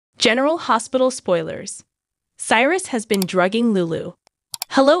General Hospital spoilers. Cyrus has been drugging Lulu.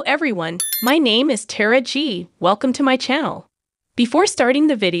 Hello everyone, my name is Tara G. Welcome to my channel. Before starting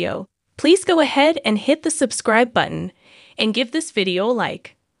the video, please go ahead and hit the subscribe button and give this video a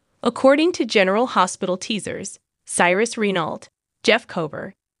like. According to General Hospital teasers, Cyrus Renault, Jeff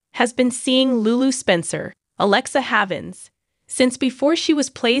Cover, has been seeing Lulu Spencer, Alexa Havens, since before she was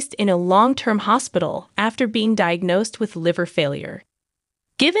placed in a long-term hospital after being diagnosed with liver failure.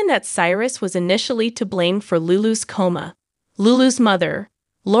 Given that Cyrus was initially to blame for Lulu's coma, Lulu's mother,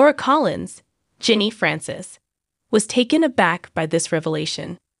 Laura Collins, Ginny Francis, was taken aback by this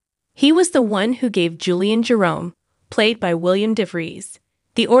revelation. He was the one who gave Julian Jerome, played by William DeVries,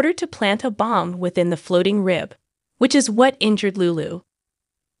 the order to plant a bomb within the floating rib, which is what injured Lulu.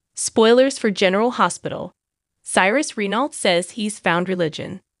 Spoilers for General Hospital. Cyrus Renault says he's found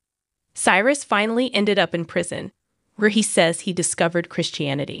religion. Cyrus finally ended up in prison, where he says he discovered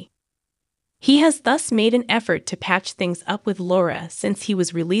Christianity. He has thus made an effort to patch things up with Laura since he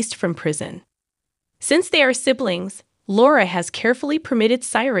was released from prison. Since they are siblings, Laura has carefully permitted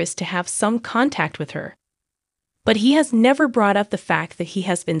Cyrus to have some contact with her. But he has never brought up the fact that he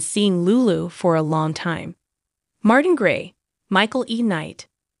has been seeing Lulu for a long time. Martin Gray, Michael E. Knight,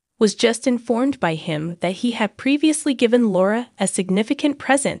 was just informed by him that he had previously given Laura a significant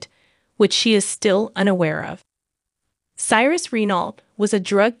present, which she is still unaware of. Cyrus Renault was a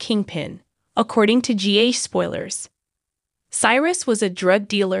drug kingpin, according to GH spoilers. Cyrus was a drug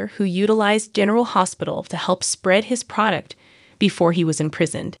dealer who utilized General Hospital to help spread his product before he was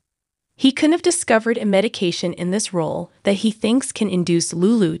imprisoned. He couldn't have discovered a medication in this role that he thinks can induce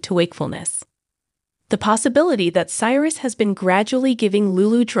Lulu to wakefulness. The possibility that Cyrus has been gradually giving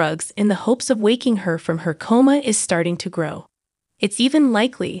Lulu drugs in the hopes of waking her from her coma is starting to grow. It's even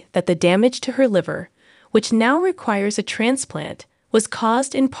likely that the damage to her liver, which now requires a transplant, was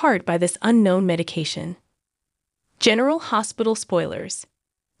caused in part by this unknown medication. General Hospital spoilers.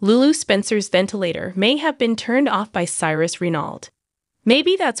 Lulu Spencer's ventilator may have been turned off by Cyrus Renault.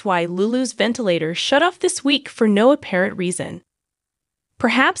 Maybe that's why Lulu's ventilator shut off this week for no apparent reason.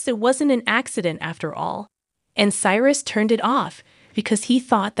 Perhaps it wasn't an accident after all, and Cyrus turned it off because he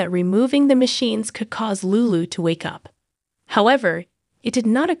thought that removing the machines could cause Lulu to wake up. However, it did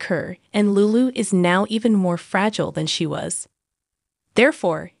not occur, and Lulu is now even more fragile than she was.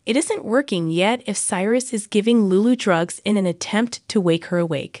 Therefore, it isn't working yet if Cyrus is giving Lulu drugs in an attempt to wake her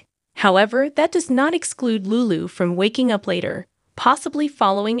awake. However, that does not exclude Lulu from waking up later, possibly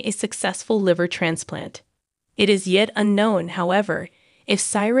following a successful liver transplant. It is yet unknown, however, if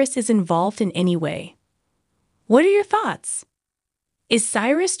Cyrus is involved in any way. What are your thoughts? Is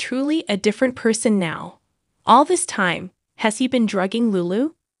Cyrus truly a different person now? All this time, has he been drugging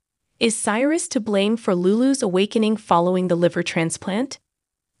Lulu? Is Cyrus to blame for Lulu's awakening following the liver transplant?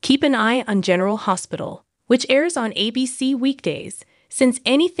 Keep an eye on General Hospital, which airs on ABC weekdays, since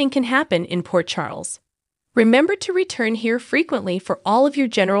anything can happen in Port Charles. Remember to return here frequently for all of your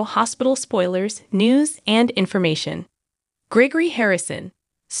General Hospital spoilers, news, and information. Gregory Harrison,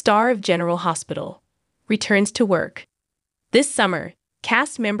 star of General Hospital, returns to work. This summer,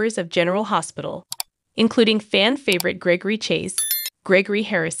 cast members of General Hospital, including fan favorite Gregory Chase, Gregory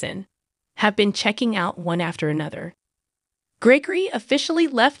Harrison, have been checking out one after another. Gregory officially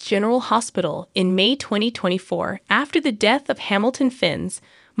left General Hospital in May 2024 after the death of Hamilton Finn's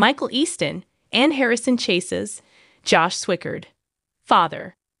Michael Easton and Harrison Chase's Josh Swickard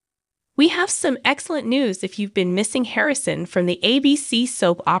father. We have some excellent news if you've been missing Harrison from the ABC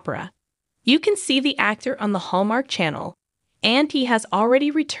soap opera. You can see the actor on the Hallmark Channel, and he has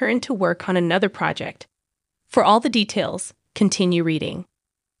already returned to work on another project. For all the details, continue reading.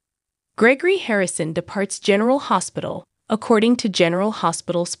 Gregory Harrison departs General Hospital, according to General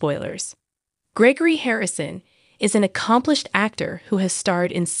Hospital spoilers. Gregory Harrison is an accomplished actor who has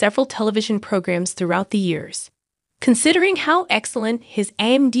starred in several television programs throughout the years. Considering how excellent his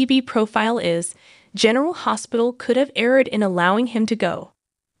IMDb profile is, General Hospital could have erred in allowing him to go.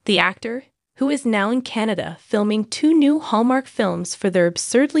 The actor, who is now in Canada filming 2 new Hallmark films for their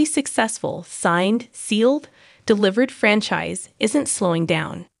absurdly successful Signed, Sealed, Delivered franchise, isn't slowing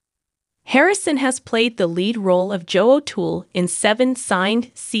down. Harrison has played the lead role of Joe O'Toole in 7 Signed,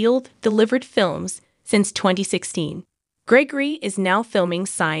 Sealed, Delivered films since 2016. Gregory is now filming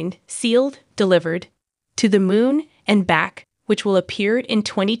Signed, Sealed, Delivered, To the Moon and Back, which will appear in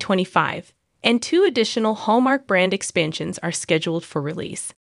 2025, and 2 additional Hallmark brand expansions are scheduled for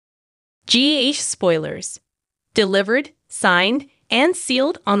release. GH spoilers. Delivered, signed, and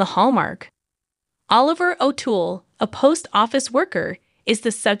sealed on the Hallmark. Oliver O'Toole, a post office worker, is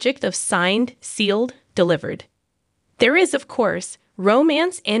the subject of Signed, Sealed, Delivered. There is, of course,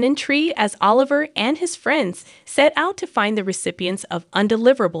 romance, and intrigue as Oliver and his friends set out to find the recipients of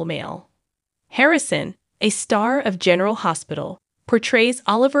undeliverable mail. Harrison, a star of General Hospital, portrays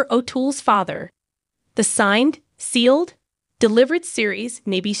Oliver O'Toole's father. The signed, sealed, delivered series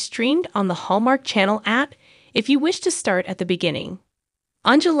may be streamed on the Hallmark Channel app if you wish to start at the beginning.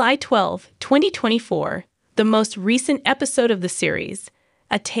 On July 12, 2024, the most recent episode of the series,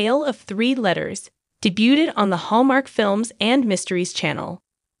 A Tale of Three Letters, debuted on the Hallmark Films and Mysteries channel.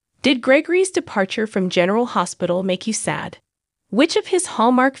 Did Gregory's departure from General Hospital make you sad? Which of his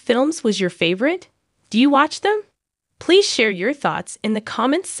Hallmark films was your favorite? Do you watch them? Please share your thoughts in the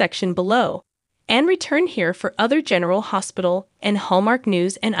comments section below, and return here for other General Hospital and Hallmark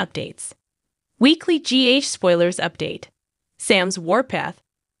news and updates. Weekly GH Spoilers Update. Sam's Warpath,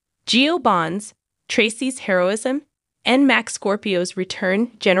 Geo Bonds, Tracy's Heroism, and Max Scorpio's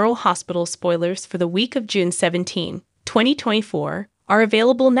Return. General Hospital spoilers for the week of June 17, 2024 are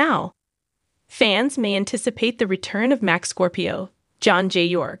available now. Fans may anticipate the return of Max Scorpio, John J.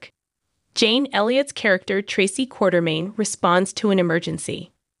 York. Jane Elliott's character Tracy Quartermain responds to an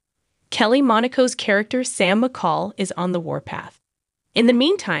emergency. Kelly Monaco's character Sam McCall is on the warpath. In the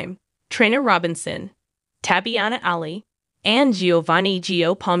meantime, Trina Robinson, Tabiana Ali, and Giovanni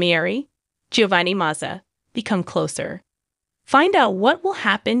Palmieri, Giovanni Mazza, become closer. Find out what will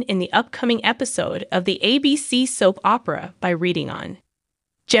happen in the upcoming episode of the ABC soap opera by reading on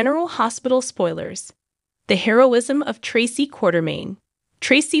General Hospital spoilers. The heroism of Tracy Quartermain.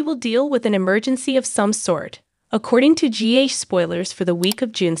 Tracy will deal with an emergency of some sort, according to GH spoilers for the week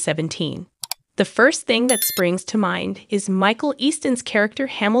of June 17. The first thing that springs to mind is Michael Easton's character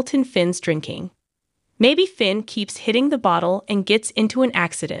Hamilton Finn's drinking. Maybe Finn keeps hitting the bottle and gets into an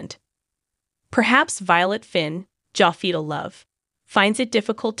accident. Perhaps Violet Finn, Jafita Love, finds it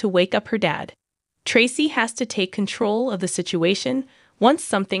difficult to wake up her dad. Tracy has to take control of the situation once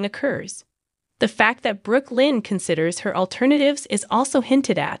something occurs. The fact that Brooke Lynn considers her alternatives is also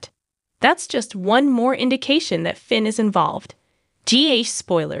hinted at. That's just one more indication that Finn is involved. GH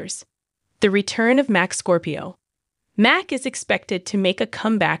spoilers. The return of Max Scorpio. Mac is expected to make a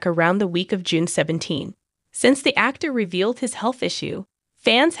comeback around the week of June 17. Since the actor revealed his health issue,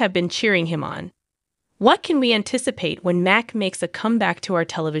 fans have been cheering him on. What can we anticipate when Mac makes a comeback to our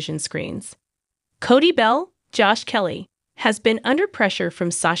television screens? Cody Bell, Josh Kelly, has been under pressure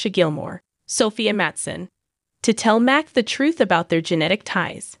from Sasha Gilmore, Sophia Matson, to tell Mac the truth about their genetic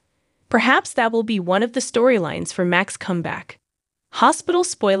ties. Perhaps that will be one of the storylines for Mac's comeback. Hospital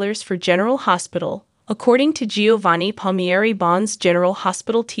spoilers for General Hospital, according to Giovanni Palmieri Bond's General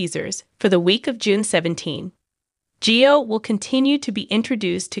Hospital teasers for the week of June 17. Geo will continue to be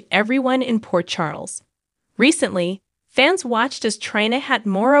introduced to everyone in Port Charles. Recently, fans watched as Trina had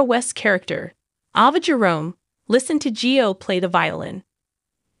Maura West's character, Ava Jerome, listen to Geo play the violin.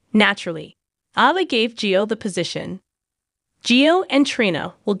 Naturally, Ava gave Geo the position. Geo and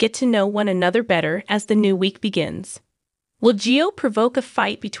Trina will get to know one another better as the new week begins. Will Geo provoke a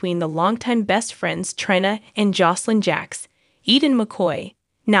fight between the longtime best friends Trina and Jocelyn Jacks, Eden McCoy,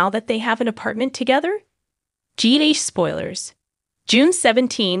 now that they have an apartment together? GH spoilers. June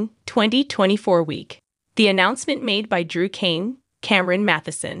 17, 2024 week. The announcement made by Drew Kane, Cameron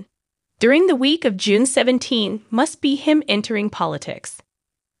Matheson. During the week of June 17 must be him entering politics.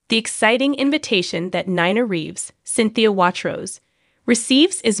 The exciting invitation that Nina Reeves, Cynthia Watros,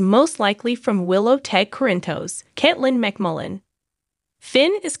 receives is most likely from Willow Teg Corinthos, Caitlin McMullen.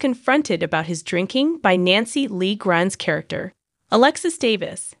 Finn is confronted about his drinking by Nancy Lee Grant's character, Alexis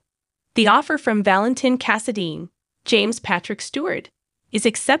Davis. The offer from Valentin Cassadine, James Patrick Stewart, is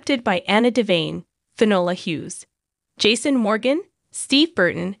accepted by Anna Devane, Finola Hughes. Jason Morgan, Steve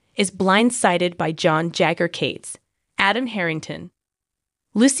Burton, is blindsided by John Jagger Cates, Adam Harrington.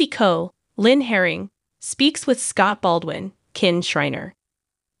 Lucy Coe, Lynn Herring, speaks with Scott Baldwin, Ken Schreiner.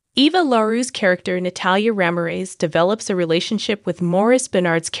 Eva LaRue's character Natalia Ramirez develops a relationship with Maurice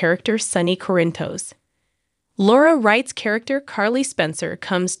Bernard's character Sonny Corinthos. Laura Wright's character Carly Spencer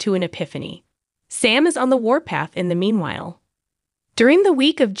comes to an epiphany. Sam is on the warpath in the meanwhile. During the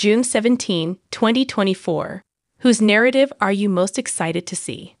week of June 17, 2024, whose narrative are you most excited to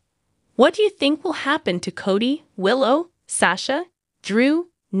see? What do you think will happen to Cody, Willow, Sasha, Drew,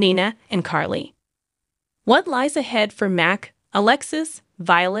 Nina, and Carly? What lies ahead for Mac, Alexis,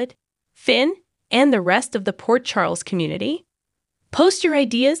 Violet, Finn, and the rest of the Port Charles community? Post your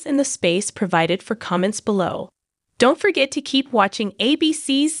ideas in the space provided for comments below. Don't forget to keep watching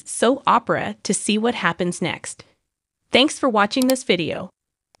ABC's soap opera to see what happens next. Thanks for watching this video.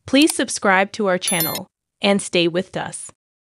 Please subscribe to our channel and stay with us.